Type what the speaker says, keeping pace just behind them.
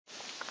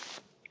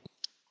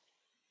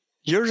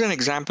Here's an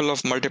example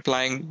of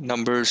multiplying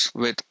numbers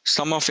with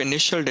sum of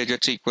initial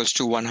digits equals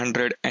to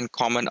 100 and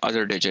common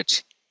other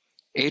digits.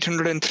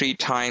 803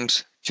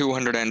 times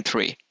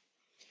 203.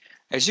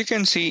 As you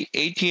can see,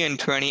 80 and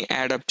 20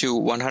 add up to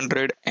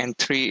 100, and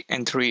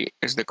 3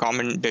 is the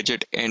common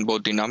digit in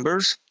both the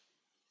numbers.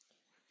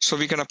 So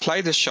we can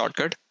apply this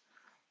shortcut.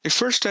 The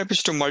first step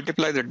is to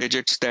multiply the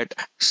digits that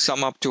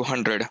sum up to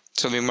 100.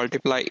 So we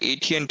multiply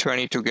 80 and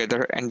 20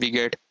 together and we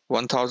get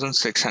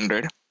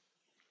 1600.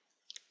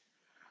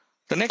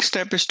 The next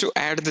step is to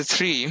add the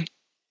 3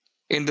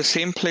 in the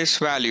same place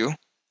value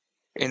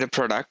in the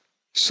product.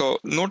 So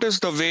notice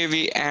the way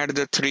we add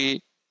the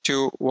 3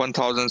 to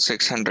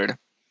 1600.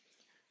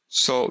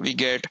 So we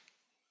get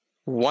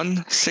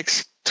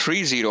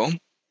 1630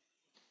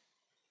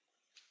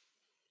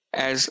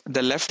 as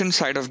the left-hand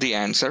side of the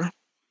answer.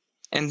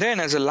 And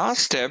then as a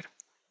last step,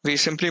 we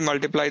simply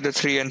multiply the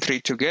 3 and 3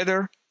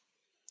 together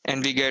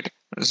and we get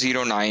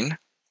 09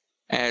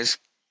 as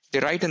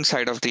the right-hand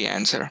side of the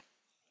answer.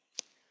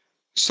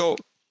 So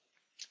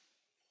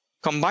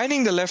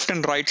combining the left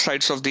and right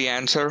sides of the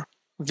answer,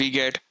 we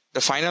get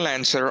the final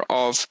answer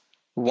of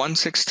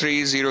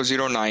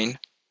 163009.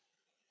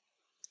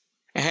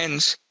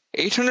 Hence,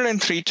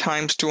 803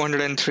 times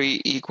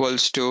 203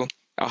 equals to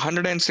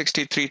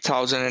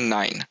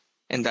 163,009.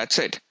 And that's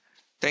it.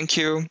 Thank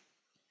you.